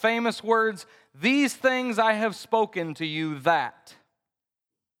famous words, "These things I have spoken to you that."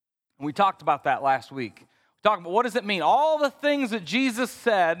 We talked about that last week. We talked about what does it mean? All the things that Jesus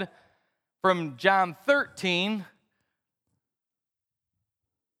said from John 13,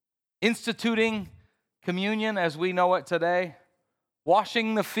 instituting communion as we know it today,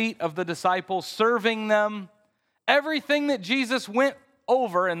 washing the feet of the disciples, serving them. Everything that Jesus went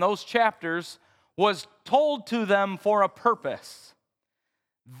over in those chapters was told to them for a purpose.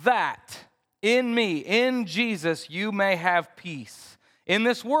 That in me, in Jesus, you may have peace. In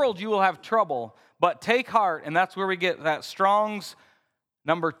this world you will have trouble, but take heart, and that's where we get that Strong's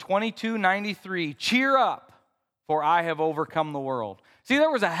number 2293. Cheer up, for I have overcome the world. See,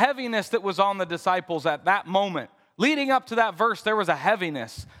 there was a heaviness that was on the disciples at that moment. Leading up to that verse, there was a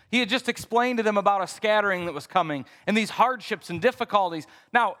heaviness. He had just explained to them about a scattering that was coming and these hardships and difficulties.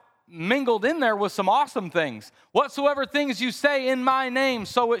 Now, mingled in there was some awesome things. Whatsoever things you say in my name,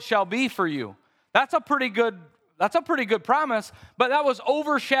 so it shall be for you. That's a pretty good promise, but that was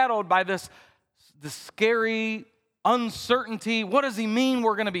overshadowed by this scary uncertainty. What does he mean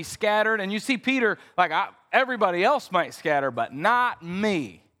we're going to be scattered? And you see Peter, like, everybody else might scatter, but not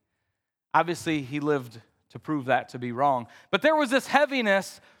me. Obviously, he lived to prove that to be wrong. But there was this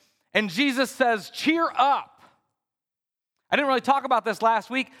heaviness, and Jesus says, cheer up. I didn't really talk about this last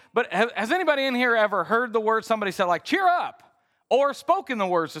week, but has anybody in here ever heard the word somebody said, like, cheer up? Or spoken the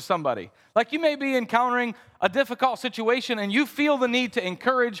words to somebody? Like, you may be encountering a difficult situation, and you feel the need to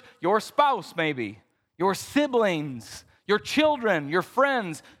encourage your spouse, maybe, your siblings, your children, your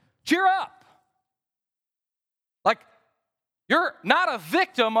friends. Cheer up. Like, you're not a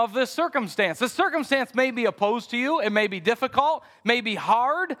victim of this circumstance. This circumstance may be opposed to you. It may be difficult, may be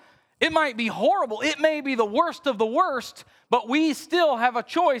hard. It might be horrible. It may be the worst of the worst, but we still have a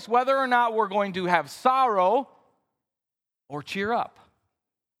choice whether or not we're going to have sorrow or cheer up.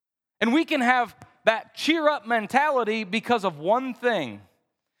 And we can have that cheer up mentality because of one thing.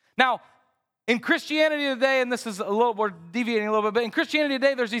 Now, in Christianity today, and this is we're deviating a little bit, but in Christianity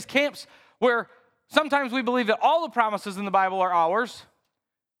today, there's these camps where sometimes we believe that all the promises in the Bible are ours,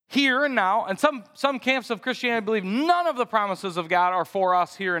 here and now, and some camps of Christianity believe none of the promises of God are for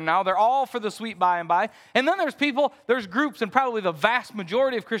us here and now. They're all for the sweet by and by. And then there's groups, and probably the vast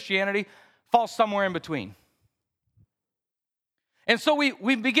majority of Christianity falls somewhere in between. And so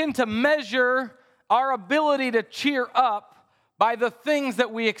we begin to measure our ability to cheer up by the things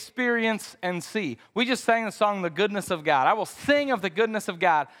that we experience and see. We just sang the song, The Goodness of God. I will sing of the goodness of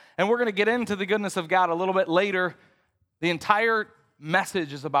God, and we're going to get into the goodness of God a little bit later. The entire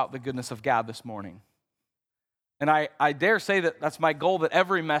message is about the goodness of God this morning. And I dare say that that's my goal, that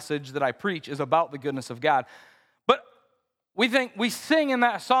every message that I preach is about the goodness of God. But we sing in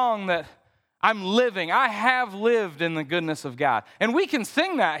that song that I have lived in the goodness of God. And we can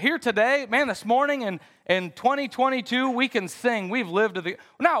sing that here today, man, this morning and in 2022, we can sing, we've lived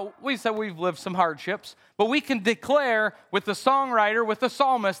now, we said we've lived some hardships, but we can declare with the songwriter, with the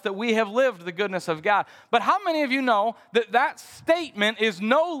psalmist, that we have lived the goodness of God. But how many of you know that statement is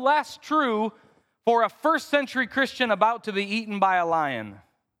no less true for a first century Christian about to be eaten by a lion?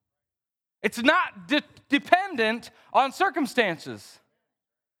 It's not dependent on circumstances.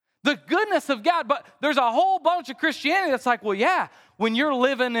 The goodness of God, but there's a whole bunch of Christianity that's like, well, yeah, when you're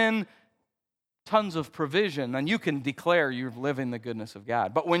living in tons of provision, then you can declare you're living the goodness of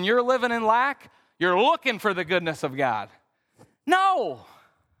God. But when you're living in lack, you're looking for the goodness of God. No.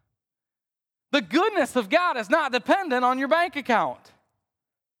 The goodness of God is not dependent on your bank account.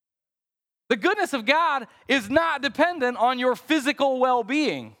 The goodness of God is not dependent on your physical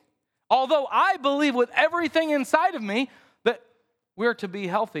well-being. Although I believe with everything inside of me that we're to be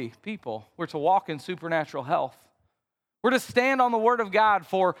healthy people. We're to walk in supernatural health. We're to stand on the Word of God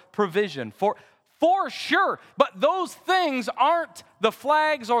for provision, for sure. But those things aren't the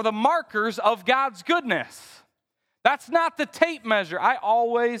flags or the markers of God's goodness. That's not the tape measure. I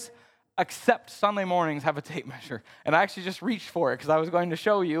always, except Sunday mornings, have a tape measure. And I actually just reached for it because I was going to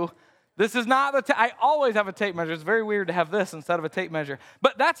show you. This is not I always have a tape measure. It's very weird to have this instead of a tape measure.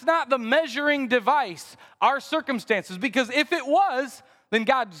 But that's not the measuring device, our circumstances. Because if it was, then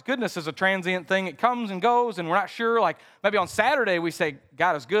God's goodness is a transient thing. It comes and goes, and we're not sure. Like maybe on Saturday we say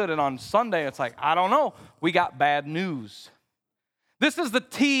God is good, and on Sunday it's like, I don't know. We got bad news. This is the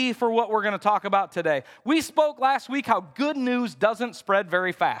T for what we're going to talk about today. We spoke last week how good news doesn't spread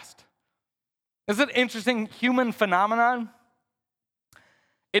very fast. Is it an interesting human phenomenon?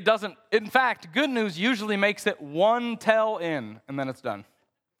 It doesn't. In fact, good news usually makes it one tell in, and then it's done.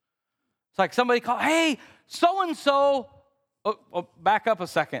 It's like somebody call, hey, so-and-so. Oh, back up a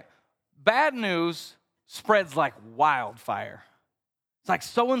second. Bad news spreads like wildfire. It's like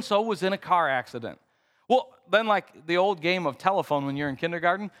so-and-so was in a car accident. Well, then like the old game of telephone when you're in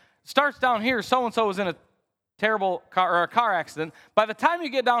kindergarten, starts down here, so-and-so was in a terrible car accident. By the time you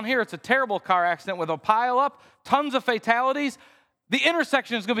get down here, it's a terrible car accident with a pileup, tons of fatalities. The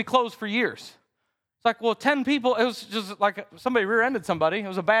intersection is going to be closed for years. It's like, well, 10 people, it was just like somebody rear-ended somebody. It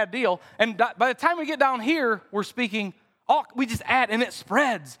was a bad deal. And by the time we get down here, we're speaking, we just add, and it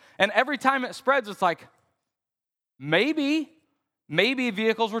spreads. And every time it spreads, it's like, maybe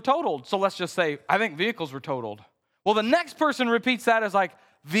vehicles were totaled. So let's just say, I think vehicles were totaled. Well, the next person repeats that as like,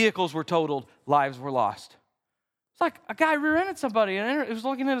 vehicles were totaled, lives were lost. It's like a guy rear-ended somebody, and he was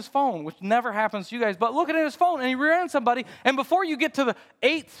looking at his phone, which never happens to you guys, but looking at his phone, and he rear-ended somebody, and before you get to the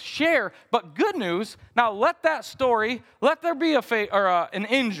 8th share, but good news, now let there be an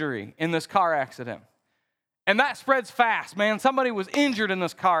injury in this car accident. And that spreads fast, man. Somebody was injured in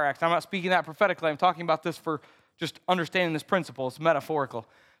this car accident. I'm not speaking that prophetically. I'm talking about this for just understanding this principle. It's metaphorical.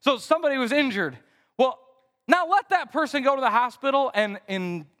 So somebody was injured. Well, now let that person go to the hospital and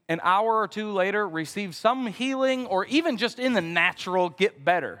in an hour or two later receive some healing or even just in the natural get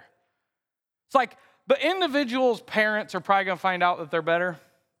better. It's like the individual's parents are probably going to find out that they're better.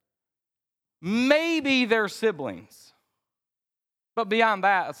 Maybe their siblings. But beyond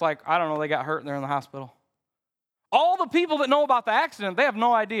that, it's like, I don't know, they got hurt and they're in the hospital. All the people that know about the accident, they have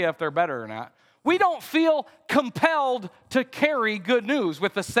no idea if they're better or not. We don't feel compelled to carry good news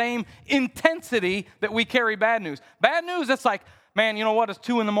with the same intensity that we carry bad news. Bad news, it's like, man, you know what? It's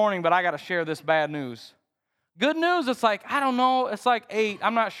 2 a.m, but I got to share this bad news. Good news, it's like, I don't know. It's like 8.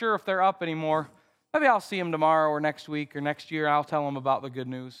 I'm not sure if they're up anymore. Maybe I'll see them tomorrow or next week or next year. I'll tell them about the good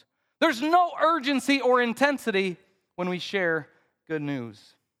news. There's no urgency or intensity when we share good news.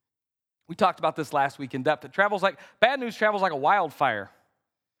 We talked about this last week in depth. Bad news travels like a wildfire.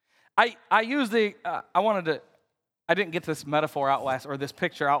 I didn't get this metaphor this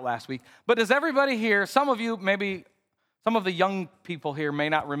picture out last week, but does everybody here, some of you, maybe some of the young people here may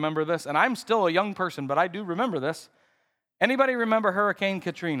not remember this, and I'm still a young person, but I do remember this. Anybody remember Hurricane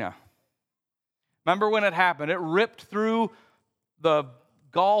Katrina? Remember when it happened? It ripped through the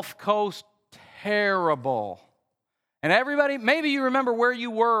Gulf Coast, terrible. And everybody, maybe you remember where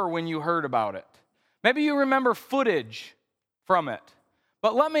you were when you heard about it. Maybe you remember footage from it.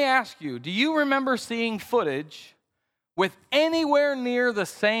 But let me ask you, do you remember seeing footage with anywhere near the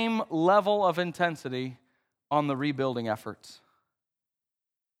same level of intensity on the rebuilding efforts?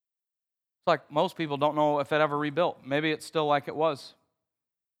 It's like most people don't know if it ever rebuilt. Maybe it's still like it was.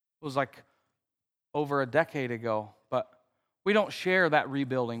 It was like over a decade ago, but we don't share that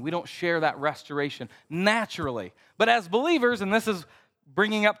rebuilding. We don't share that restoration naturally. But as believers, and this is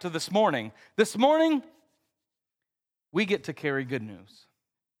bringing up to this morning, we get to carry good news.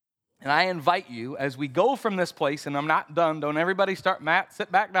 And I invite you, as we go from this place, and I'm not done, don't everybody start, Matt,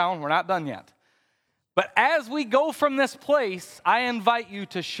 sit back down, we're not done yet. But as we go from this place, I invite you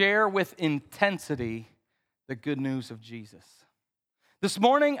to share with intensity the good news of Jesus. This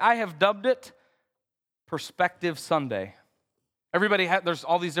morning, I have dubbed it Perspective Sunday. There's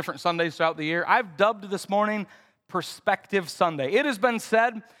all these different Sundays throughout the year. I've dubbed this morning Perspective Sunday. It has been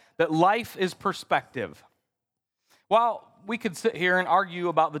said that life is perspective. Well, we could sit here and argue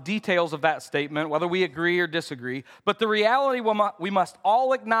about the details of that statement, whether we agree or disagree, but the reality we must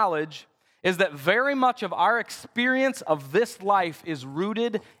all acknowledge is that very much of our experience of this life is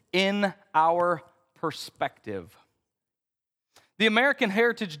rooted in our perspective. The American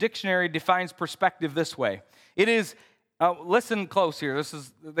Heritage Dictionary defines perspective this way. It is, listen close here,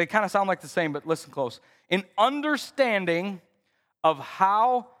 they kind of sound like the same, but listen close. An understanding of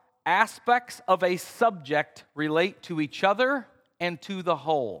how aspects of a subject relate to each other and to the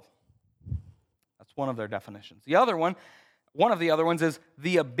whole. That's one of their definitions. One of the other ones is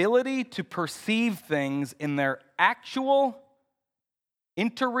the ability to perceive things in their actual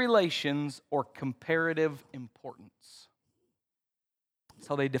interrelations or comparative importance. That's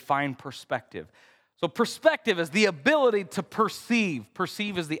how they define perspective. So perspective is the ability to perceive.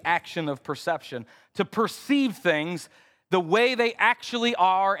 Perceive is the action of perception. To perceive things the way they actually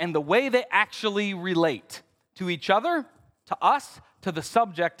are and the way they actually relate to each other, to us, to the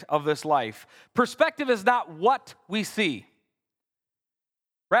subject of this life. Perspective is not what we see.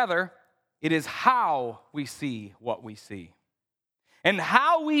 Rather, it is how we see what we see. And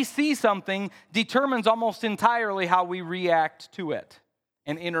how we see something determines almost entirely how we react to it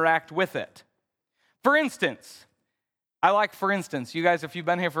and interact with it. For instance, you guys, if you've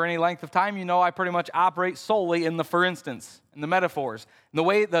been here for any length of time, you know I pretty much operate solely in the for instance, in the metaphors, in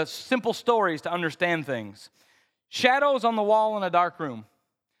the simple stories to understand things. Shadows on the wall in a dark room.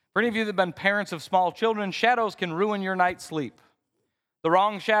 For any of you that have been parents of small children, shadows can ruin your night's sleep. The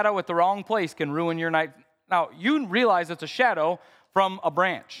wrong shadow at the wrong place can ruin your night. Now, you realize it's a shadow from a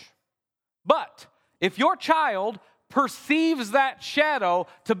branch. But if your child perceives that shadow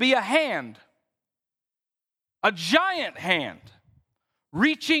to be a hand, a giant hand,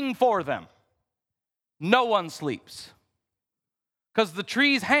 reaching for them, no one sleeps. Because the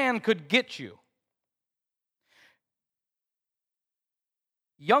tree's hand could get you.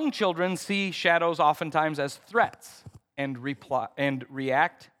 Young children see shadows oftentimes as threats and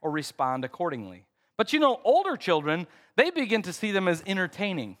react or respond accordingly. But older children, they begin to see them as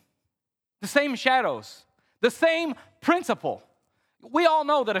entertaining. The same shadows, the same principle. We all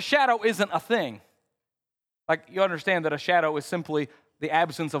know that a shadow isn't a thing. Like, you understand that a shadow is simply the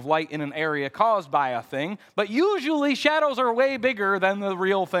absence of light in an area caused by a thing, but usually shadows are way bigger than the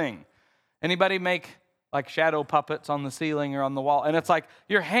real thing. Anybody make like shadow puppets on the ceiling or on the wall? And it's like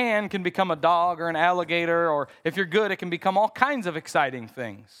your hand can become a dog or an alligator, or if you're good, it can become all kinds of exciting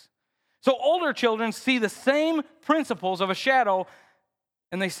things. So older children see the same principles of a shadow,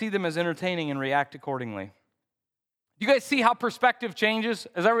 and they see them as entertaining and react accordingly. You guys see how perspective changes?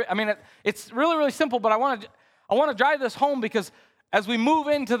 It's really, really simple, but I want to drive this home because as we move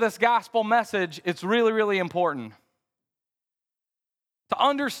into this gospel message, it's really, really important to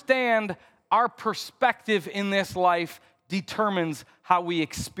understand our perspective in this life determines how we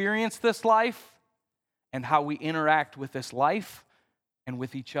experience this life and how we interact with this life and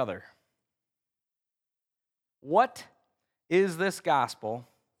with each other. What is this gospel,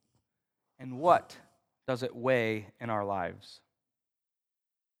 and what does it weigh in our lives?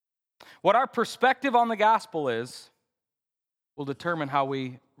 What our perspective on the gospel is will determine how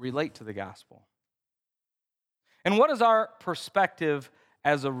we relate to the gospel. And what is our perspective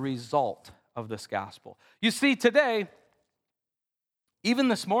as a result of this gospel? You see, today, even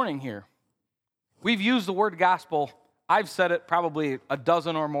this morning here, we've used the word gospel. I've said it probably a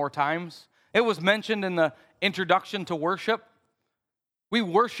dozen or more times. It was mentioned in the introduction to worship. We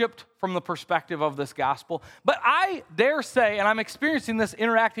worshiped from the perspective of this gospel. But I dare say, and I'm experiencing this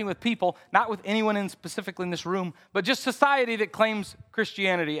interacting with people, not with anyone specifically in this room, but just society that claims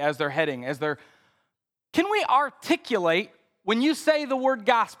Christianity as their heading, Can we articulate, when you say the word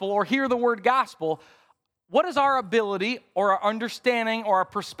gospel or hear the word gospel, what is our ability or our understanding or our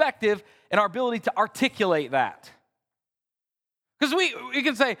perspective and our ability to articulate that? Because we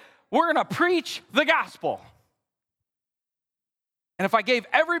can say, we're going to preach the gospel. And if I gave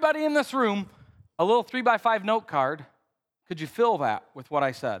everybody in this room a little 3x5 note card, could you fill that with what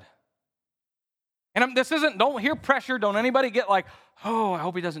I said? And don't hear pressure, don't anybody get like, oh, I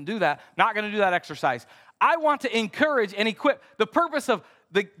hope he doesn't do that. Not going to do that exercise. I want to encourage and equip. The purpose of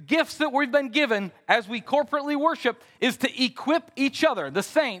the gifts that we've been given as we corporately worship is to equip each other, the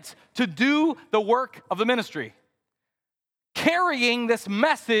saints, to do the work of the ministry. Carrying this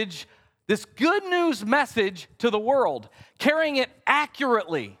message, this good news message to the world, carrying it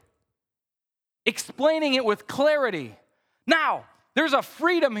accurately, explaining it with clarity. Now, there's a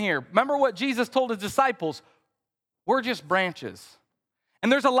freedom here. Remember what Jesus told his disciples? We're just branches.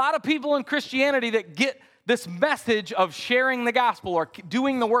 And there's a lot of people in Christianity that get this message of sharing the gospel or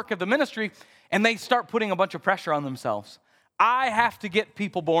doing the work of the ministry, and they start putting a bunch of pressure on themselves. I have to get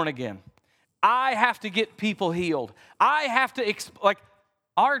people born again. I have to get people healed. I have to,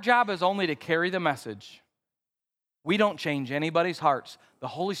 our job is only to carry the message. We don't change anybody's hearts. The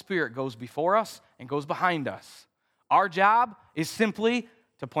Holy Spirit goes before us and goes behind us. Our job is simply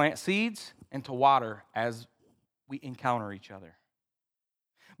to plant seeds and to water as we encounter each other.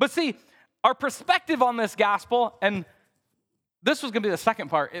 But see, our perspective on this gospel, and this was going to be the second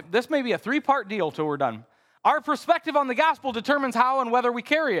part. This may be a 3-part deal till we're done. Our perspective on the gospel determines how and whether we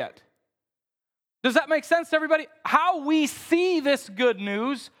carry it. Does that make sense to everybody? How we see this good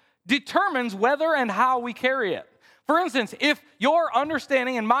news determines whether and how we carry it. For instance, if your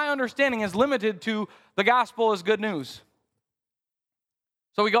understanding and my understanding is limited to the gospel as good news.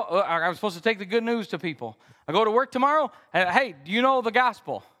 So we go, I'm supposed to take the good news to people. I go to work tomorrow, and hey, do you know the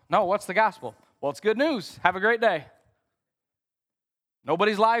gospel? No, what's the gospel? Well, it's good news. Have a great day.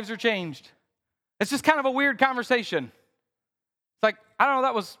 Nobody's lives are changed. It's just kind of a weird conversation. It's like, I don't know,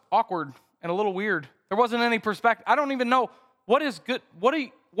 that was awkward and a little weird. There wasn't any perspective. I don't even know what is good.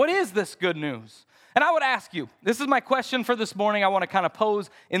 What is this good news? And I would ask you, this is my question for this morning. I want to kind of pose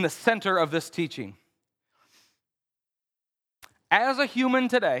in the center of this teaching. As a human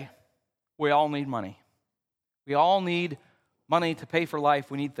today, we all need money. We all need money to pay for life.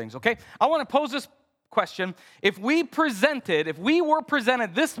 We need things, okay? I want to pose this question. If we were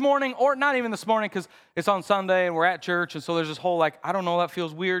presented this morning, or not even this morning because it's on Sunday and we're at church, and so there's this whole I don't know, that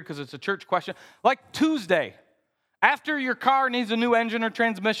feels weird because it's a church question. Like Tuesday, After your car needs a new engine or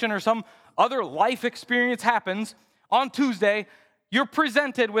transmission or some other life experience happens, on Tuesday, you're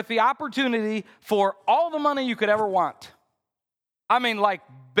presented with the opportunity for all the money you could ever want. I mean, like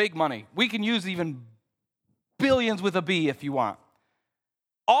big money. We can use even billions with a B if you want.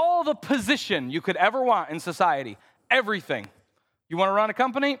 All the position you could ever want in society, everything. You want to run a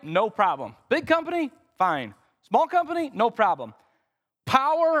company? No problem. Big company? Fine. Small company? No problem.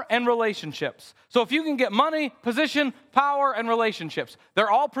 Power and relationships. So if you can get money, position, power, and relationships,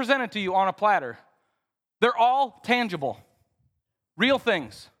 they're all presented to you on a platter. They're all tangible, real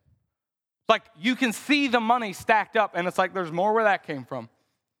things. Like you can see the money stacked up, and it's like there's more where that came from.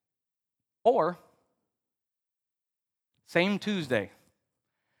 Or, same Tuesday,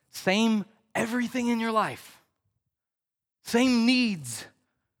 same everything in your life, same needs,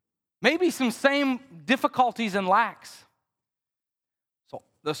 maybe some same difficulties and lacks. So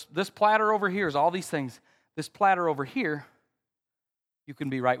this platter over here is all these things. This platter over here, you can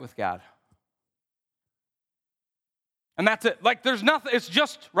be right with God. And that's it. Like there's nothing, it's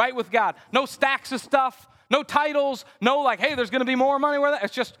just right with God. No stacks of stuff, no titles, no like, hey, there's going to be more money where that.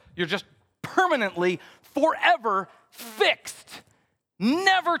 It's just, you're just permanently, forever fixed.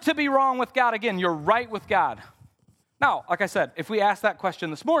 Never to be wrong with God again. You're right with God. Now, like I said, if we ask that question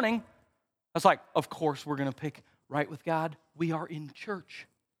this morning, it's like, of course we're going to pick right with God. We are in church.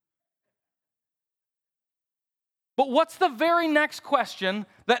 But what's the very next question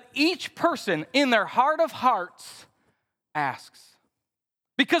that each person in their heart of hearts asks?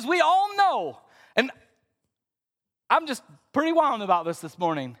 Because we all know, and I'm just pretty wound about this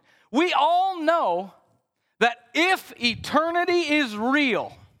morning. We all know that if eternity is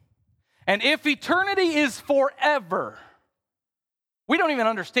real, and if eternity is forever, we don't even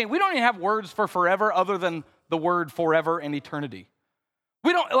understand. We don't even have words for forever other than the word forever and eternity.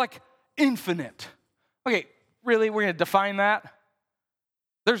 We don't, like, infinite. Okay, really, we're going to define that?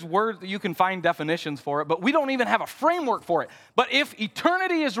 There's words that you can find definitions for it, but we don't even have a framework for it. But if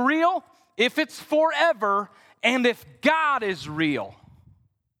eternity is real, if it's forever, and if God is real,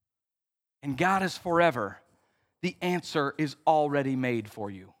 and God is forever, the answer is already made for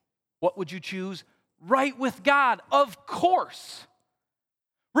you. What would you choose? Right with God, of course.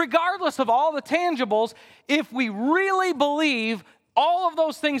 Regardless of all the tangibles, if we really believe all of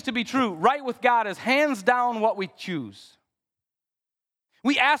those things to be true, right with God is hands down what we choose.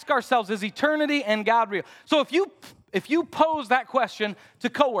 We ask ourselves, is eternity and God real? So if you pose that question to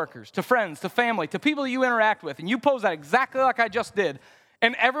coworkers, to friends, to family, to people that you interact with, and you pose that exactly like I just did,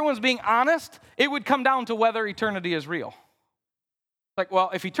 and everyone's being honest, it would come down to whether eternity is real. Like,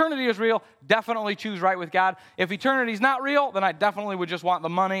 well, if eternity is real, definitely choose right with God. If eternity is not real, then I definitely would just want the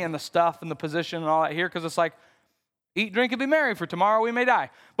money and the stuff and the position and all that here, because it's like, eat, drink, and be merry, for tomorrow we may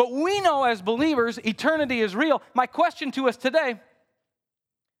die. But we know as believers, eternity is real. My question to us today,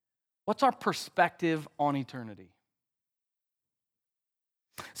 what's our perspective on eternity?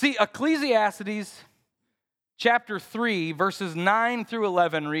 See, Ecclesiastes chapter 3, verses 9 through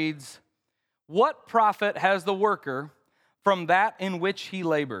 11 reads, "What profit has the worker from that in which he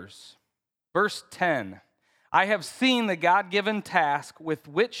labors?" Verse 10, "I have seen the God-given task with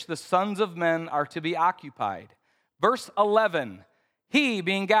which the sons of men are to be occupied." Verse 11, "He,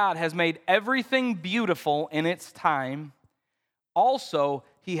 being God, has made everything beautiful in its time. Also,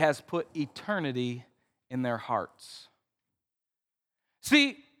 he has put eternity in their hearts."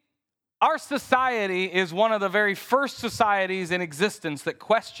 See, our society is one of the very first societies in existence that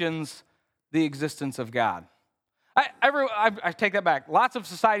questions the existence of God. I take that back. Lots of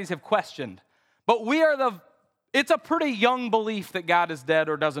societies have questioned, but it's a pretty young belief that God is dead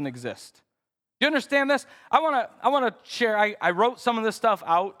or doesn't exist. Do you understand this? I want to share. I wrote some of this stuff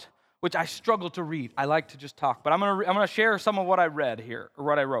out, which I struggle to read. I like to just talk, but I'm going to share some of what I read here, or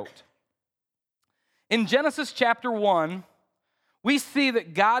what I wrote. In Genesis chapter 1, we see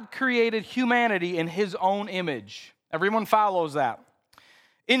that God created humanity in his own image. Everyone follows that.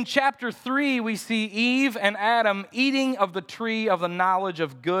 In chapter 3, we see Eve and Adam eating of the tree of the knowledge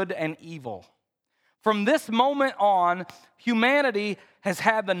of good and evil. From this moment on, humanity has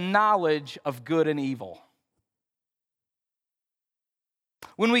had the knowledge of good and evil.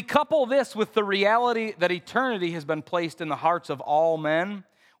 When we couple this with the reality that eternity has been placed in the hearts of all men,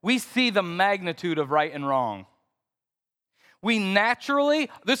 we see the magnitude of right and wrong. We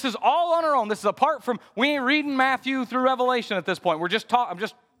naturally, this is all on our own. This is apart from, we ain't reading Matthew through Revelation at this point. I'm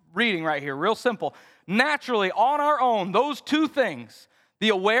just reading right here, real simple. Naturally, on our own, those two things, the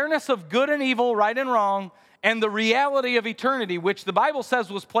awareness of good and evil, right and wrong, and the reality of eternity, which the Bible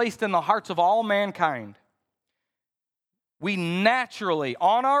says was placed in the hearts of all mankind. We naturally,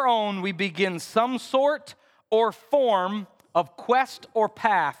 on our own, we begin some sort or form of quest or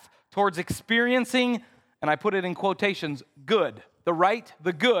path towards experiencing, and I put it in quotations, good.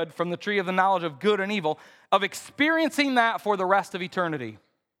 The good from the tree of the knowledge of good and evil, of experiencing that for the rest of eternity.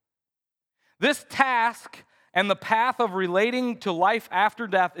 This task and the path of relating to life after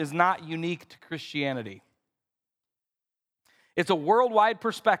death is not unique to Christianity. It's a worldwide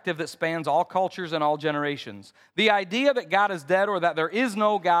perspective that spans all cultures and all generations. The idea that God is dead or that there is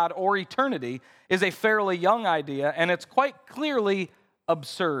no God or eternity is a fairly young idea, and it's quite clearly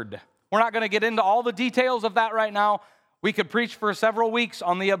absurd. We're not going to get into all the details of that right now. We could preach for several weeks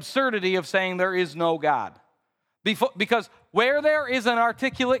on the absurdity of saying there is no God. Because where there is an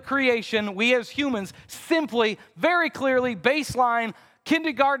articulate creation, we as humans simply, very clearly, baseline,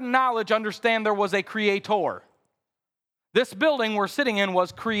 kindergarten knowledge understand there was a creator. This building we're sitting in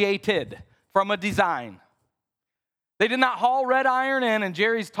was created from a design. They did not haul red iron in, and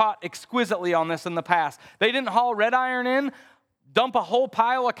Jerry's taught exquisitely on this in the past. They didn't haul red iron in, dump a whole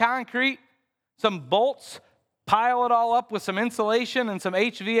pile of concrete, some bolts, pile it all up with some insulation and some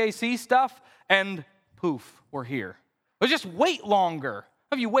HVAC stuff, and poof, we're here. But just wait longer.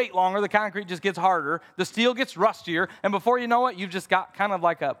 If you wait longer, the concrete just gets harder, the steel gets rustier, and before you know it, you've just got kind of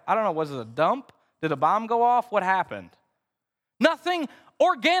like was it a dump? Did a bomb go off? What happened? Nothing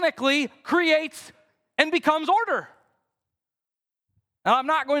organically creates and becomes order. Now, I'm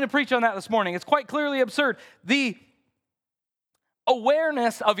not going to preach on that this morning. It's quite clearly absurd. The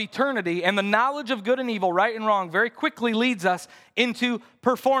awareness of eternity and the knowledge of good and evil, right and wrong, very quickly leads us into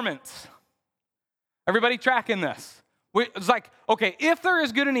performance. Everybody tracking this? It's like, okay, if there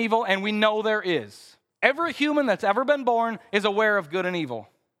is good and evil, and we know there is, every human that's ever been born is aware of good and evil.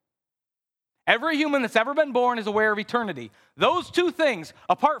 Every human that's ever been born is aware of eternity. Those two things,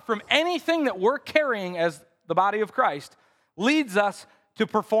 apart from anything that we're carrying as the body of Christ, leads us to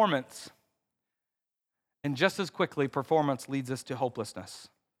performance. And just as quickly, performance leads us to hopelessness.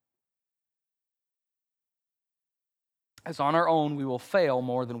 As on our own, we will fail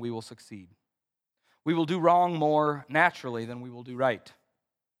more than we will succeed. We will do wrong more naturally than we will do right.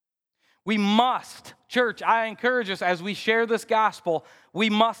 We must, church, I encourage us as we share this gospel, we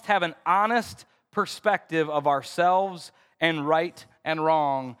must have an honest perspective of ourselves and right and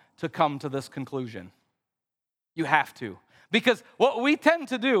wrong to come to this conclusion. You have to. Because what we tend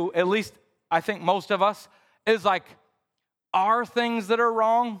to do, at least I think most of us, is like our things that are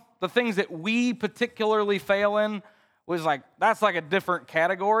wrong, the things that we particularly fail in, was like, that's like a different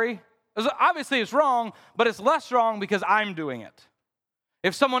category. Obviously it's wrong, but it's less wrong because I'm doing it.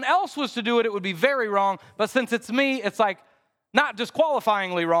 If someone else was to do it, it would be very wrong. But since it's me, it's like not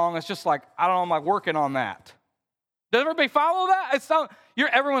disqualifyingly wrong. It's just like, I don't know, I'm like working on that. Does everybody follow that?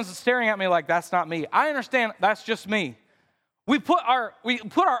 Everyone's staring at me like that's not me. I understand that's just me. We put our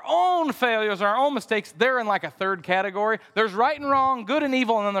own failures, our own mistakes, they're in like a third category. There's right and wrong, good and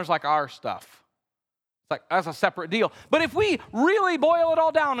evil, and then there's like our stuff. It's like that's a separate deal. But if we really boil it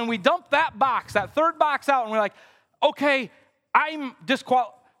all down and we dump that third box out, and we're like, okay, I'm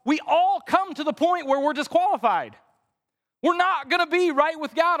disqualified. We all come to the point where we're disqualified. We're not going to be right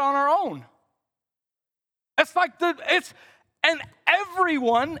with God on our own. And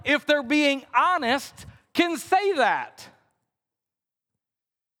everyone, if they're being honest, can say that.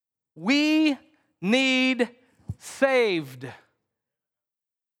 We need saved.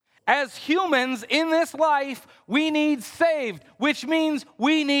 As humans in this life, we need saved, which means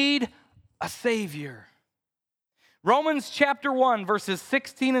we need a Savior. Romans chapter 1, verses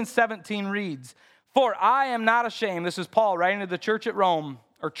 16 and 17 reads, "For I am not ashamed," this is Paul writing to the church at Rome,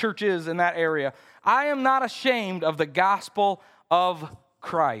 or churches in that area, "I am not ashamed of the gospel of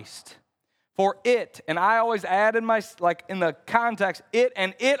Christ. For it," and I always add in the context, it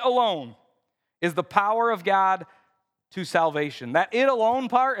and it alone is the power of God to salvation. That it alone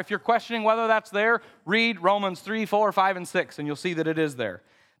part, if you're questioning whether that's there, read Romans 3, 4, 5, and 6, and you'll see that it is there.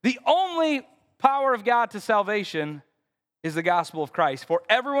 The only power of God to salvation is the gospel of Christ. For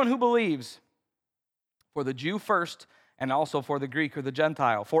everyone who believes, for the Jew first, and also for the Greek or the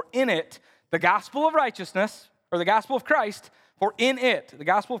Gentile. For in it, the gospel of righteousness, or the gospel of Christ, for in it, the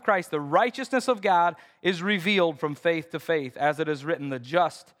gospel of Christ, the righteousness of God is revealed from faith to faith, as it is written, the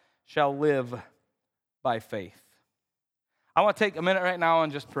just shall live by faith. I want to take a minute right now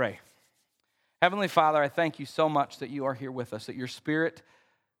and just pray. Heavenly Father, I thank you so much that you are here with us, that your Spirit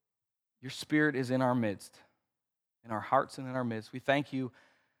is in our midst, in our hearts and in our midst. We thank you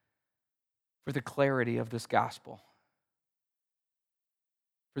for the clarity of this gospel,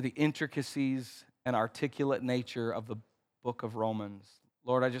 for the intricacies and articulate nature of the book of Romans.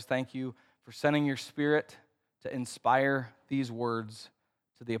 Lord, I just thank you for sending your Spirit to inspire these words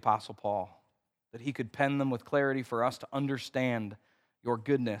to the Apostle Paul. that he could pen them with clarity for us to understand your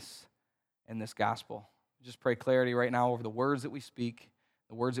goodness in this gospel. Just pray clarity right now over the words that we speak,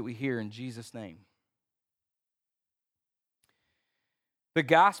 the words that we hear in Jesus' name. The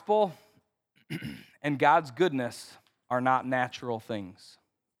gospel and God's goodness are not natural things.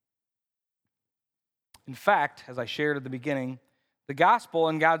 In fact, as I shared at the beginning, the gospel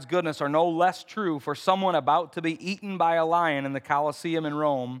and God's goodness are no less true for someone about to be eaten by a lion in the Colosseum in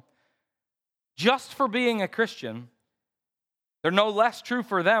Rome just for being a Christian. They're no less true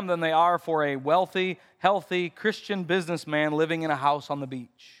for them than they are for a wealthy, healthy Christian businessman living in a house on the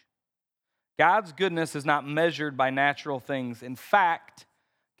beach. God's goodness is not measured by natural things. In fact,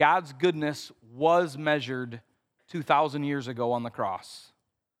 God's goodness was measured 2,000 years ago on the cross.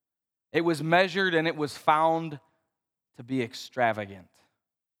 It was measured and it was found to be extravagant.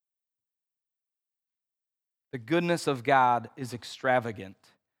 The goodness of God is extravagant.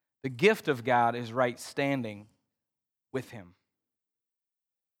 The gift of God is right standing with Him.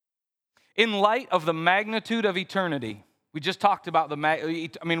 In light of the magnitude of eternity, we just talked about we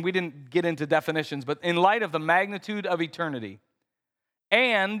didn't get into definitions, but in light of the magnitude of eternity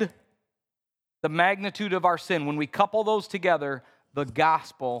and the magnitude of our sin, when we couple those together, the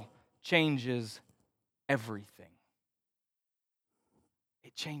gospel changes everything.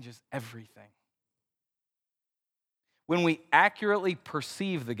 It changes everything. When we accurately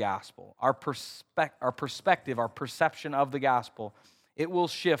perceive the gospel, our perspective, our perception of the gospel, it will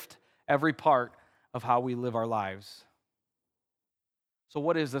shift every part of how we live our lives. So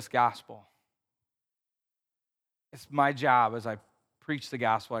what is this gospel? It's my job as I preach the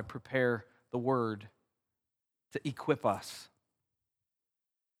gospel, I prepare the word to equip us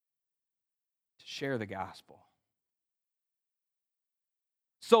to share the gospel.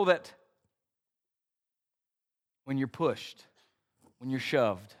 So that when you're pushed, when you're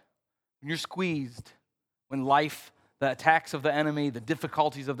shoved, when you're squeezed, when life, the attacks of the enemy, the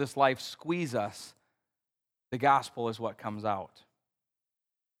difficulties of this life squeeze us, the gospel is what comes out.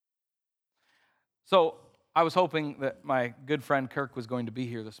 So I was hoping that my good friend Kirk was going to be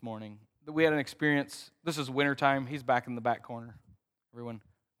here this morning. We had an experience. This is wintertime. He's back in the back corner. Everyone,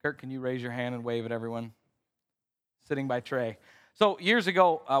 Kirk, can you raise your hand and wave at everyone? Sitting by Trey. So years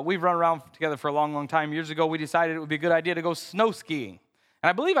ago, we've run around together for a long, long time. Years ago, we decided it would be a good idea to go snow skiing. And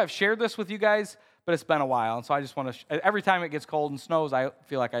I believe I've shared this with you guys, but it's been a while. And so I just want to, every time it gets cold and snows, I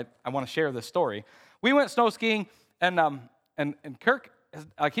feel like I want to share this story. We went snow skiing, and Kirk,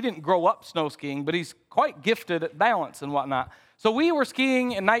 he didn't grow up snow skiing, but he's quite gifted at balance and whatnot. So we were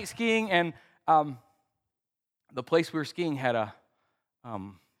skiing and night skiing, and the place we were skiing had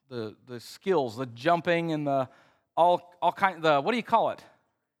the skills, the jumping and the all kind of what do you call it?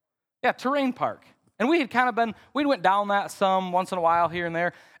 Yeah, terrain park. And we went down that some once in a while here and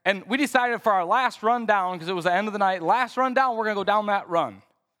there, and we decided for our last run down, because it was the end of the night, last run down, we're going to go down that run.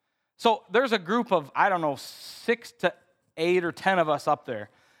 So there's a group of, 6 to 8 or 10 of us up there.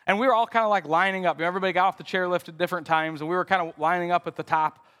 And we were all kind of like lining up. Everybody got off the chairlift at different times, and we were kind of lining up at the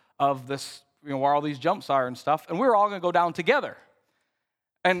top of this, where all these jumps are and stuff, and we were all going to go down together.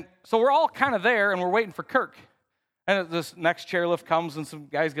 And so we're all kind of there, and we're waiting for Kirk. And this next chairlift comes, and some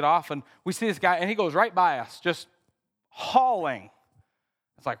guys get off, and we see this guy, and he goes right by us, just hauling.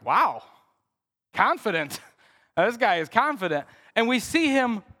 It's like, wow, confident. This guy is confident. And we see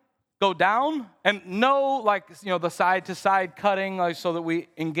him go down, and no, the side-to-side cutting, so that we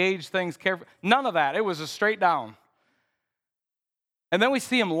engage things carefully. None of that. It was just straight down. And then we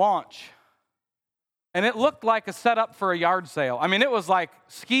see him launch. And it looked like a setup for a yard sale. I mean, it was like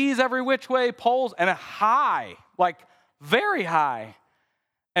skis every which way, poles, and a high, very high.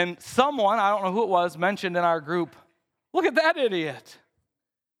 And someone, I don't know who it was, mentioned in our group, look at that idiot.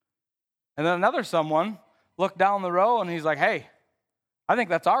 And then another someone looked down the row, and he's like, hey, I think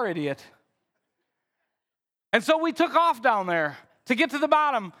that's our idiot. And so we took off down there to get to the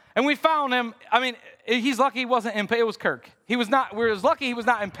bottom, and we found him. I mean, he's lucky he wasn't impaled. It was Kirk. We were lucky he was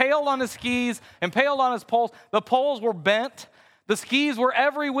not impaled on his skis, impaled on his poles. The poles were bent. The skis were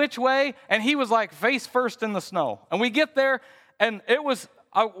every which way, and he was like face first in the snow. And we get there, and it was,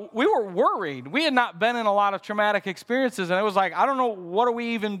 we were worried. We had not been in a lot of traumatic experiences, and it was like, I don't know, what do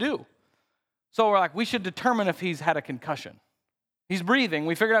we even do? So we're like, we should determine if he's had a concussion. He's breathing.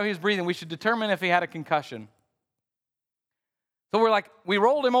 We figured out he was breathing. We should determine if he had a concussion. So we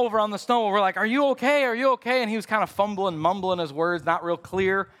rolled him over on the snow. We're like, are you okay? Are you okay? And he was kind of fumbling, mumbling his words, not real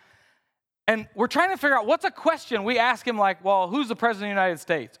clear. And we're trying to figure out, what's a question? We ask him well, who's the president of the United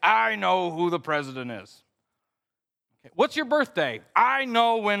States? I know who the president is. Okay. What's your birthday? I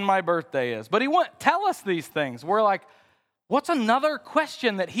know when my birthday is. But he wouldn't tell us these things. We're like, what's another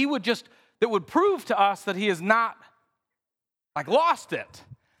question that he would just that would prove to us that he is not like lost it.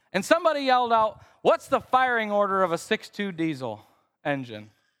 And somebody yelled out, "What's the firing order of a 6.2 diesel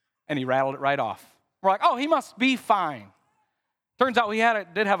engine?" And he rattled it right off. We're like, oh, he must be fine. Turns out he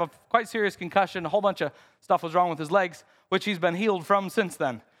did have a quite serious concussion. A whole bunch of stuff was wrong with his legs, which he's been healed from since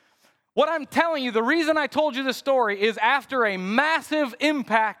then. What I'm telling you, the reason I told you this story is after a massive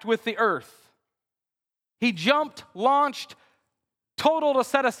impact with the earth. He jumped, launched, totaled a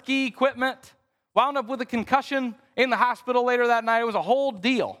set of ski equipment, wound up with a concussion in the hospital later that night. It was a whole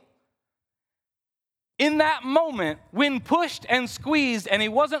deal. In that moment, when pushed and squeezed, and he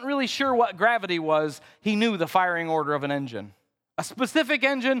wasn't really sure what gravity was, he knew the firing order of an engine. A specific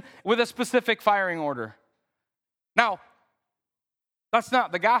engine with a specific firing order. Now, that's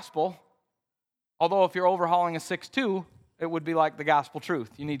not the gospel. Although if you're overhauling a 6.2, it would be like the gospel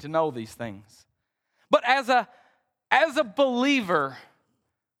truth. You need to know these things. But as a believer,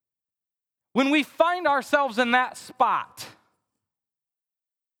 when we find ourselves in that spot,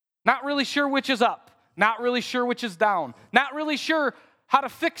 not really sure which is up, not really sure which is down, not really sure how to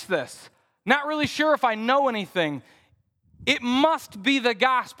fix this, not really sure if I know anything, it must be the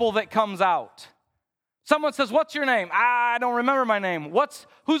gospel that comes out. Someone says, "What's your name?" "I don't remember my name."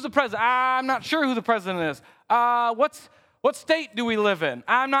 "Who's the president?" "I'm not sure who the president is." What state do we live in?"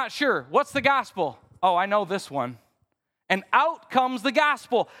 "I'm not sure." "What's the gospel?" "Oh, I know this one." And out comes the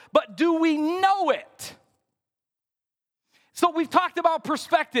gospel. But do we know it? So we've talked about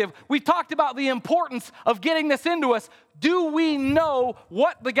perspective. We've talked about the importance of getting this into us. Do we know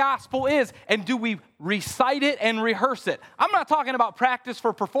what the gospel is? And do we recite it and rehearse it? I'm not talking about practice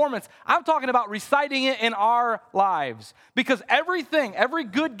for performance. I'm talking about reciting it in our lives. Because every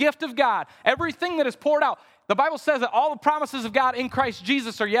good gift of God, everything that is poured out, the Bible says that all the promises of God in Christ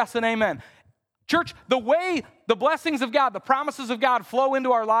Jesus are yes and amen. Church, the way the blessings of God, the promises of God flow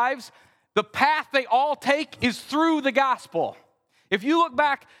into our lives, the path they all take is through the gospel. If you look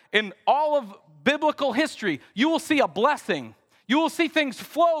back in all of biblical history, you will see a blessing. You will see things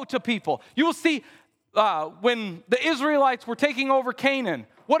flow to people. You will see when the Israelites were taking over Canaan,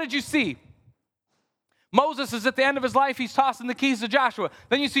 what did you see? Moses is at the end of his life, he's tossing the keys to Joshua.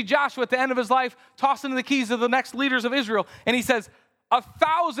 Then you see Joshua at the end of his life tossing the keys to the next leaders of Israel, and he says,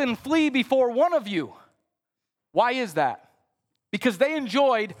 1,000 flee before one of you. Why is that? Because they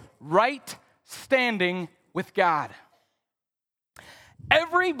enjoyed right standing with God.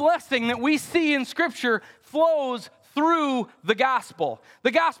 Every blessing that we see in Scripture flows through the gospel.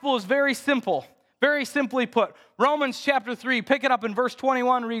 The gospel is very simple, very simply put. Romans chapter 3, pick it up in verse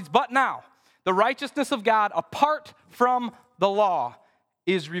 21, reads, "But now, the righteousness of God apart from the law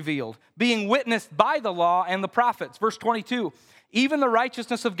is revealed, being witnessed by the law and the prophets." Verse 22, "Even the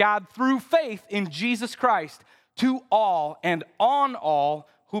righteousness of God through faith in Jesus Christ to all and on all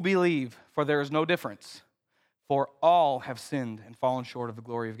who believe, for there is no difference. For all have sinned and fallen short of the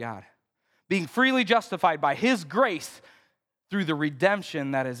glory of God, being freely justified by his grace through the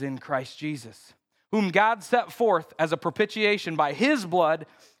redemption that is in Christ Jesus, whom God set forth as a propitiation by his blood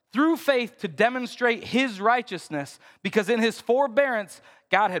through faith to demonstrate his righteousness, because in his forbearance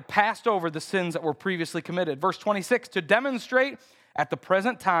God had passed over the sins that were previously committed." Verse 26, "To demonstrate at the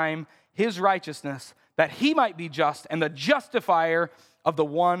present time his righteousness, that he might be just and the justifier of the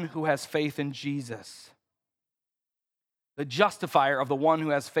one who has faith in Jesus." The justifier of the one who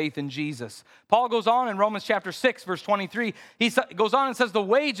has faith in Jesus. Paul goes on in Romans chapter 6, verse 23, he goes on and says, "The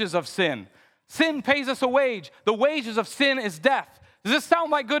wages of sin." Sin pays us a wage. The wages of sin is death. Does this sound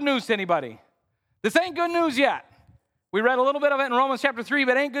like good news to anybody? This ain't good news yet. We read a little bit of it in Romans chapter 3,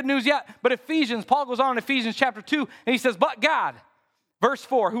 but it ain't good news yet. But Paul goes on in Ephesians chapter 2, and he says, "But God," verse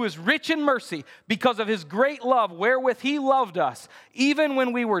 4, "who is rich in mercy, because of his great love wherewith he loved us, even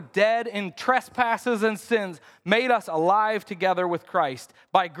when we were dead in trespasses and sins, made us alive together with Christ.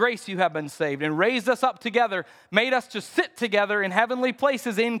 By grace you have been saved, and raised us up together, made us to sit together in heavenly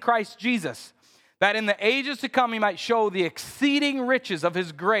places in Christ Jesus, that in the ages to come he might show the exceeding riches of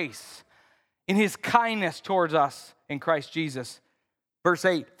his grace in his kindness towards us in Christ Jesus." Verse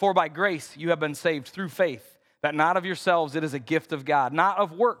 8, "For by grace you have been saved through faith, that not of yourselves, it is a gift of God, not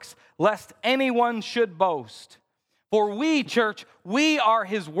of works, lest anyone should boast. For we," church, "we are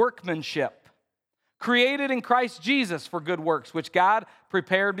his workmanship, created in Christ Jesus for good works, which God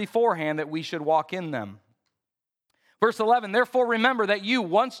prepared beforehand that we should walk in them." Verse 11, "Therefore remember that you,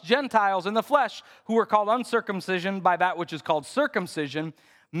 once Gentiles in the flesh, who were called uncircumcision by that which is called circumcision,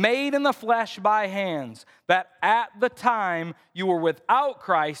 made in the flesh by hands, that at the time you were without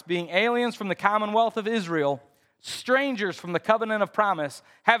Christ, being aliens from the commonwealth of Israel, strangers from the covenant of promise,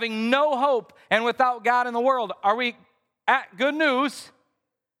 having no hope and without God in the world." Are we at good news?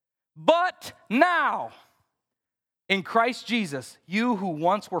 But now, in Christ Jesus, you who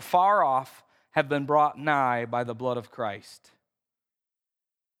once were far off have been brought nigh by the blood of Christ.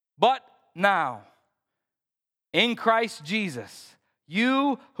 But now, in Christ Jesus,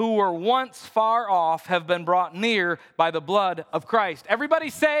 you who were once far off have been brought near by the blood of Christ. Everybody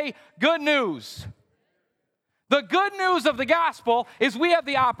say, good news. The good news of the gospel is we have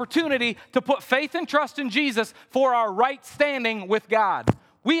the opportunity to put faith and trust in Jesus for our right standing with God.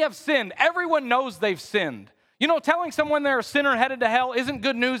 We have sinned. Everyone knows they've sinned. You know, telling someone they're a sinner headed to hell isn't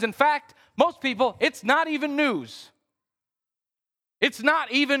good news. In fact, most people, it's not even news. It's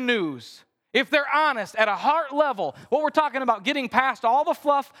not even news. If they're honest at a heart level, what we're talking about, getting past all the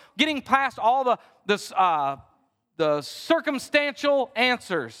fluff, getting past all the circumstantial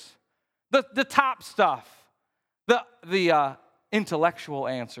answers, the top stuff, the intellectual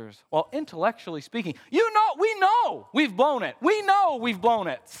answers. Well, intellectually speaking, we know we've blown it. We know we've blown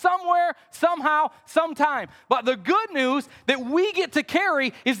it somewhere, somehow, sometime. But the good news that we get to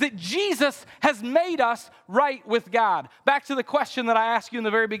carry is that Jesus has made us right with God. Back to the question that I asked you in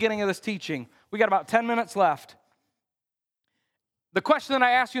the very beginning of this teaching. We got about 10 minutes left. The question that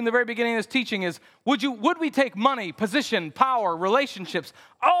I asked you in the very beginning of this teaching is, would we take money, position, power, relationships,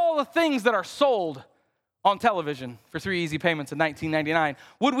 all the things that are sold on television for 3 easy payments in $19.99.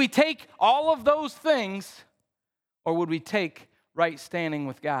 Would we take all of those things, or would we take right standing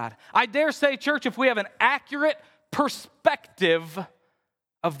with God? I dare say, church, if we have an accurate perspective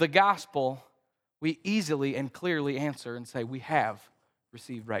of the gospel, we easily and clearly answer and say we have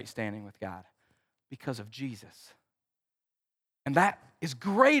received right standing with God because of Jesus. And that is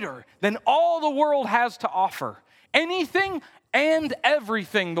greater than all the world has to offer. Anything and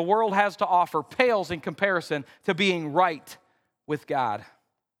everything the world has to offer pales in comparison to being right with God.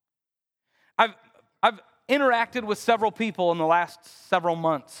 I've interacted with several people in the last several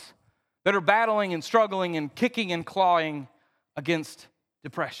months that are battling and struggling and kicking and clawing against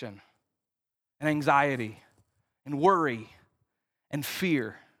depression and anxiety and worry and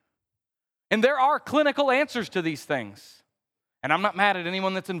fear. And there are clinical answers to these things. And I'm not mad at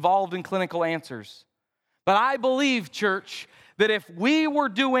anyone that's involved in clinical answers. But I believe, church, that if we were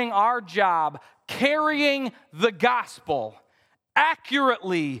doing our job carrying the gospel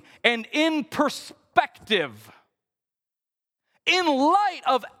accurately and in perspective, in light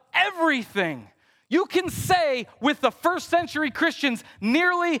of everything, you can say with the first century Christians,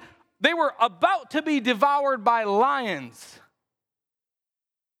 they were about to be devoured by lions.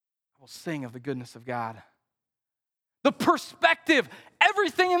 I will sing of the goodness of God. The perspective,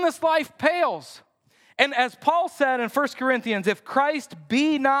 everything in this life pales. And as Paul said in 1 Corinthians, if Christ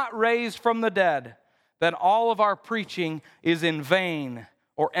be not raised from the dead, then all of our preaching is in vain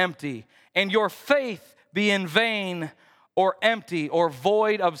or empty, and your faith be in vain or empty or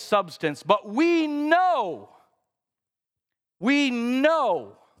void of substance. But we know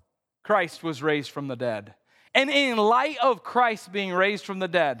Christ was raised from the dead. And in light of Christ being raised from the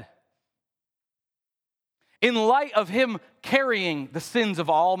dead, in light of him carrying the sins of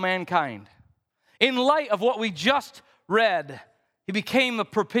all mankind, in light of what we just read, he became the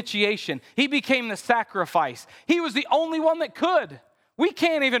propitiation. He became the sacrifice. He was the only one that could. We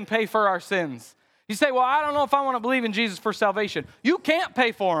can't even pay for our sins. You say, well, I don't know if I want to believe in Jesus for salvation. You can't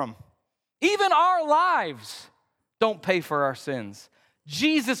pay for them. Even our lives don't pay for our sins.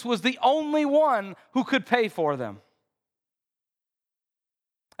 Jesus was the only one who could pay for them.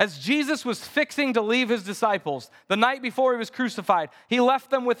 As Jesus was fixing to leave his disciples the night before he was crucified, he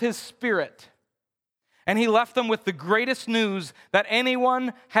left them with his Spirit. And he left them with the greatest news that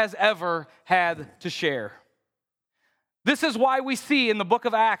anyone has ever had to share. This is why we see in the book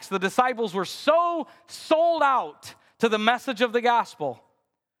of Acts, the disciples were so sold out to the message of the gospel,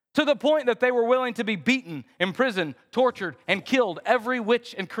 to the point that they were willing to be beaten, imprisoned, tortured, and killed every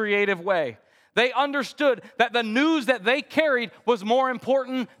which and creative way. They understood that the news that they carried was more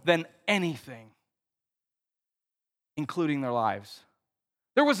important than anything, including their lives.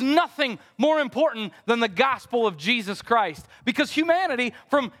 There was nothing more important than the gospel of Jesus Christ, because humanity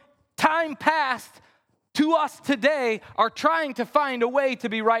from time past to us today are trying to find a way to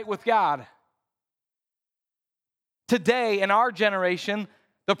be right with God. Today, in our generation,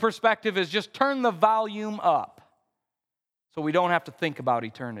 the perspective is just turn the volume up so we don't have to think about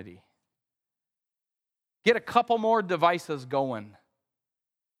eternity. Get a couple more devices going.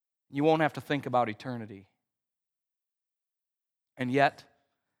 You won't have to think about eternity. And yet,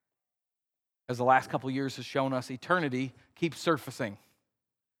 as the last couple years has shown us, eternity keeps surfacing.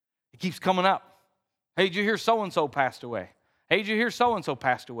 It keeps coming up. Hey, did you hear so-and-so passed away? Hey, did you hear so-and-so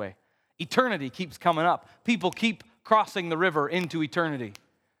passed away? Eternity keeps coming up. People keep crossing the river into eternity.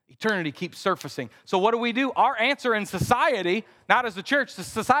 Eternity keeps surfacing. So what do? Our answer in society, not as the church, the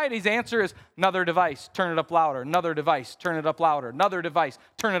society's answer is another device, turn it up louder, another device, turn it up louder, another device,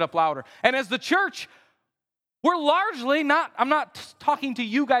 turn it up louder. And as the church, we're largely not, I'm not talking to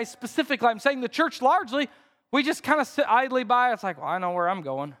you guys specifically, I'm saying the church largely, we just kind of sit idly by. It's like, well, I know where I'm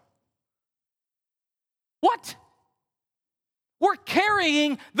going. What? We're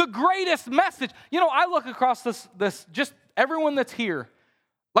carrying the greatest message. I look across this just everyone that's here.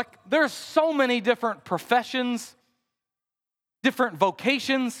 Like, there's so many different professions, different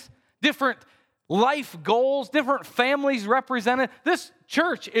vocations, different life goals, different families represented. This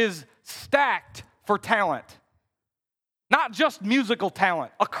church is stacked for talent. Not just musical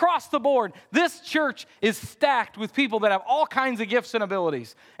talent. Across the board, this church is stacked with people that have all kinds of gifts and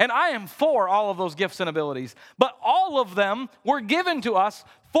abilities. And I am for all of those gifts and abilities. But all of them were given to us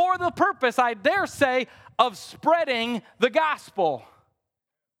for the purpose, I dare say, of spreading the gospel.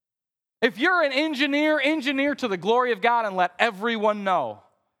 If you're an engineer to the glory of God and let everyone know.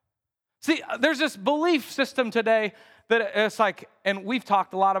 See, there's this belief system today that it's like, and we've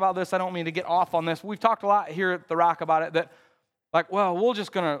talked a lot about this. I don't mean to get off on this. We've talked a lot here at The Rock about it, that like, well,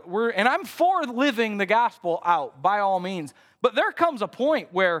 and I'm for living the gospel out by all means. But there comes a point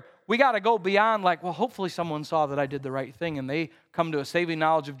where we got to go beyond like, well, hopefully someone saw that I did the right thing and they come to a saving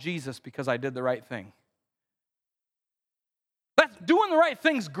knowledge of Jesus because I did the right thing. Doing the right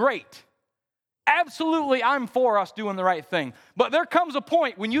thing's great. Absolutely, I'm for us doing the right thing. But there comes a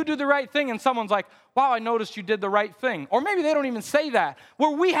point when you do the right thing and someone's like, wow, I noticed you did the right thing. Or maybe they don't even say that,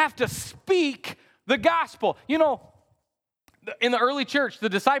 where we have to speak the gospel. In the early church, the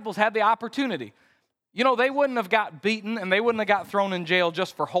disciples had the opportunity. They wouldn't have got beaten and they wouldn't have got thrown in jail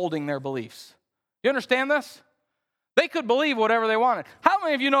just for holding their beliefs. You understand this? They could believe whatever they wanted. How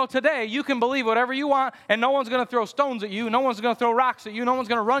many of you know today you can believe whatever you want and no one's going to throw stones at you, no one's going to throw rocks at you, no one's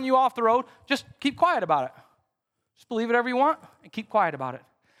going to run you off the road? Just keep quiet about it. Just believe whatever you want and keep quiet about it.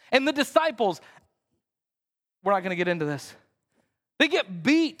 And the disciples, we're not going to get into this. They get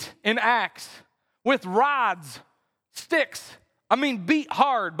beat in Acts with rods, sticks. Beat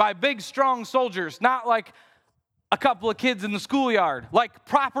hard by big, strong soldiers, not like a couple of kids in the schoolyard, like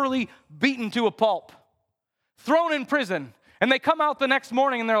properly beaten to a pulp. Thrown in prison, and they come out the next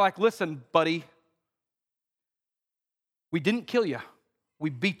morning and they're like, listen, buddy, we didn't kill you. We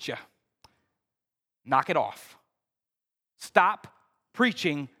beat you. Knock it off. Stop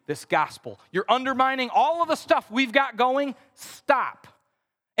preaching this gospel. You're undermining all of the stuff we've got going. Stop.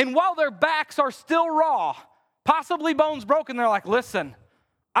 And while their backs are still raw, possibly bones broken, they're like, listen,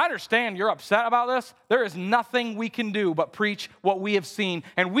 I understand you're upset about this. There is nothing we can do but preach what we have seen,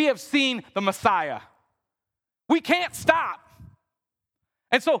 and we have seen the Messiah. We can't stop.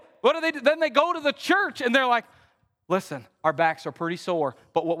 And so what do they do? Then they go to the church and they're like, listen, our backs are pretty sore,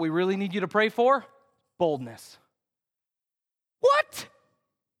 but what we really need you to pray for? Boldness. What?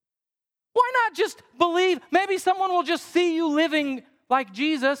 Why not just believe? Maybe someone will just see you living like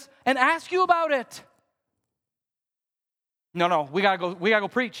Jesus and ask you about it. No, we gotta go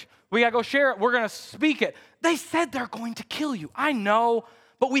preach. We gotta go share it. We're gonna speak it. They said they're going to kill you. I know,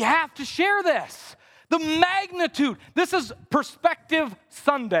 but we have to share this. The magnitude. This is Perspective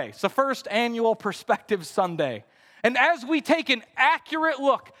Sunday. It's the first annual Perspective Sunday. And as we take an accurate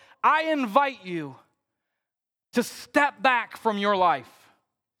look, I invite you to step back from your life.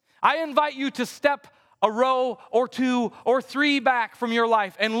 I invite you to step a row or two or three back from your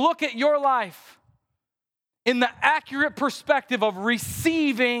life and look at your life in the accurate perspective of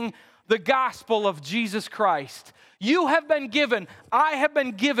receiving the gospel of Jesus Christ. You have been given, I have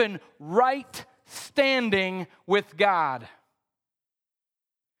been given right standing with God.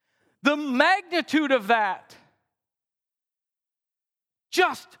 The magnitude of that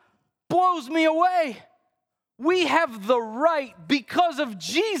just blows me away. We have the right, because of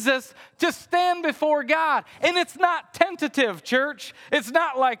Jesus, to stand before God. And it's not tentative, church. It's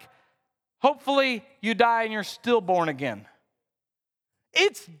not like, hopefully you die and you're still born again.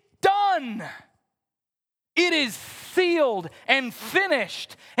 It's done. It is sealed and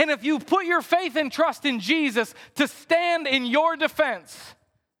finished. And if you put your faith and trust in Jesus to stand in your defense,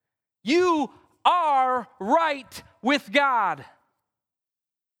 you are right with God.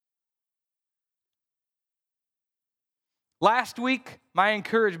 Last week, my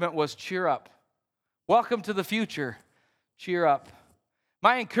encouragement was cheer up. Welcome to the future. Cheer up.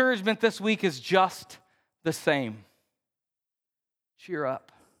 My encouragement this week is just the same. Cheer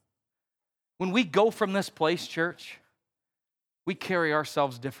up. When we go from this place, church, we carry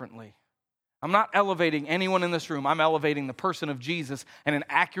ourselves differently. I'm not elevating anyone in this room. I'm elevating the person of Jesus and an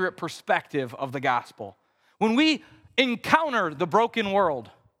accurate perspective of the gospel. When we encounter the broken world,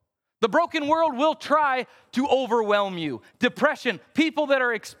 The broken world will try to overwhelm you. Depression, people that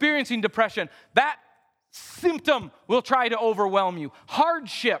are experiencing depression, that symptom will try to overwhelm you.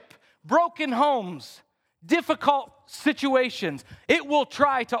 Hardship, broken homes, difficult situations, it will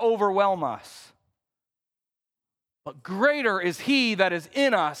try to overwhelm us. But greater is He that is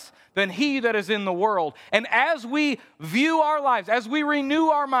in us than he that is in the world. And as we view our lives, as we renew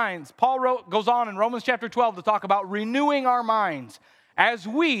our minds, Paul goes on in Romans chapter 12 to talk about renewing our minds. As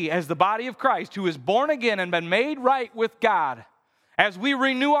we, as the body of Christ, who is born again and been made right with God, as we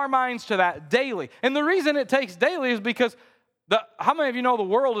renew our minds to that daily. And the reason it takes daily is because how many of you know the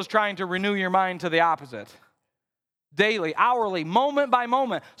world is trying to renew your mind to the opposite? Daily, hourly, moment by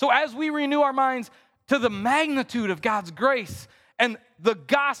moment. So as we renew our minds to the magnitude of God's grace and the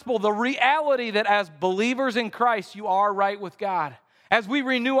gospel, the reality that as believers in Christ, you are right with God. As we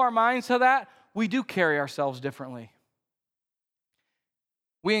renew our minds to that, we do carry ourselves differently.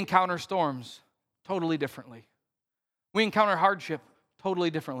 We encounter storms totally differently. We encounter hardship totally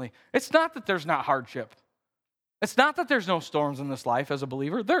differently. It's not that there's not hardship. It's not that there's no storms in this life as a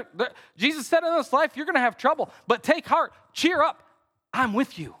believer. Jesus said in this life, you're going to have trouble, but take heart, cheer up. I'm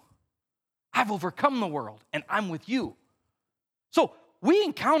with you. I've overcome the world, and I'm with you. So we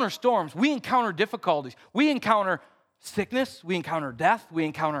encounter storms. We encounter difficulties. We encounter sickness. We encounter death. We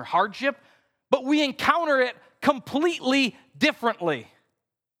encounter hardship, but we encounter it completely differently.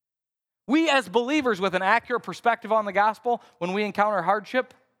 We as believers with an accurate perspective on the gospel, when we encounter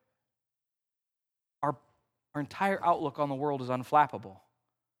hardship, our entire outlook on the world is unflappable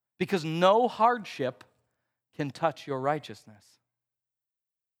because no hardship can touch your righteousness.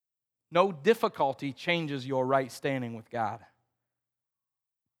 No difficulty changes your right standing with God.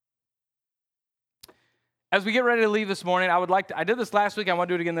 As we get ready to leave this morning, I did this last week, I want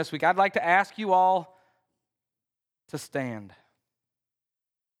to do it again this week. I'd like to ask you all to stand.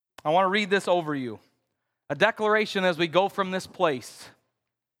 I want to read this over you. A declaration as we go from this place.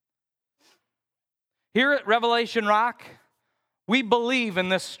 Here at Revelation Rock, we believe in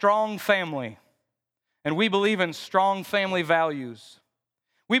this strong family, and we believe in strong family values.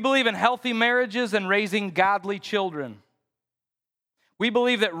 We believe in healthy marriages and raising godly children. We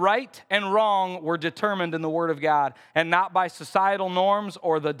believe that right and wrong were determined in the Word of God and not by societal norms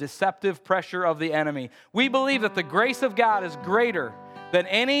or the deceptive pressure of the enemy. We believe that the grace of God is greater than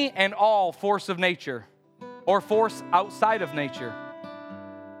any and all force of nature or force outside of nature.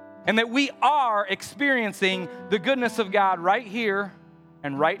 And that we are experiencing the goodness of God right here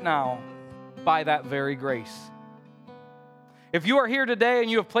and right now by that very grace. If you are here today and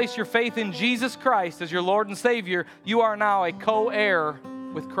you have placed your faith in Jesus Christ as your Lord and Savior, you are now a co-heir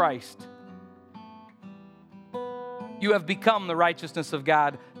with Christ. You have become the righteousness of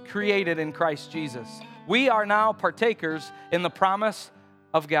God created in Christ Jesus. We are now partakers in the promise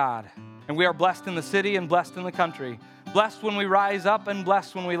of God. And we are blessed in the city and blessed in the country. Blessed when we rise up and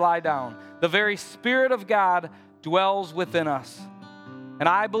blessed when we lie down. The very Spirit of God dwells within us. And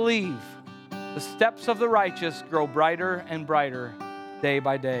I believe the steps of the righteous grow brighter and brighter day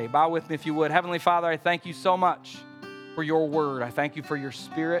by day. Bow with me if you would. Heavenly Father, I thank you so much for your word. I thank you for your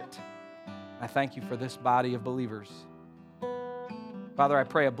Spirit. I thank you for this body of believers. Father, I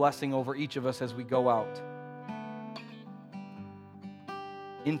pray a blessing over each of us as we go out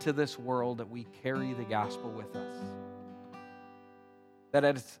into this world, that we carry the gospel with us. That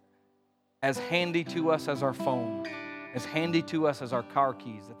it's as handy to us as our phone, as handy to us as our car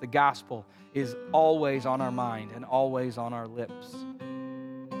keys, that the gospel is always on our mind and always on our lips.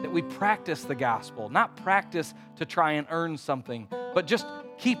 That we practice the gospel, not practice to try and earn something, but just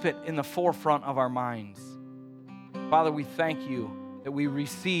keep it in the forefront of our minds. Father, we thank you that we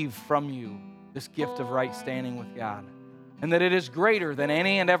receive from you this gift of right standing with God, and that it is greater than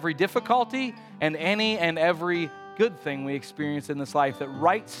any and every difficulty and any and every good thing we experience in this life, that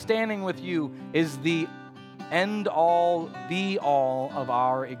right standing with you is the end-all, be-all of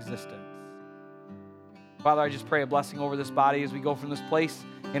our existence. Father, I just pray a blessing over this body as we go from this place.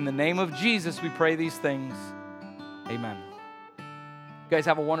 In the name of Jesus, we pray these things. Amen. You guys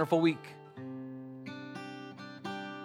have a wonderful week.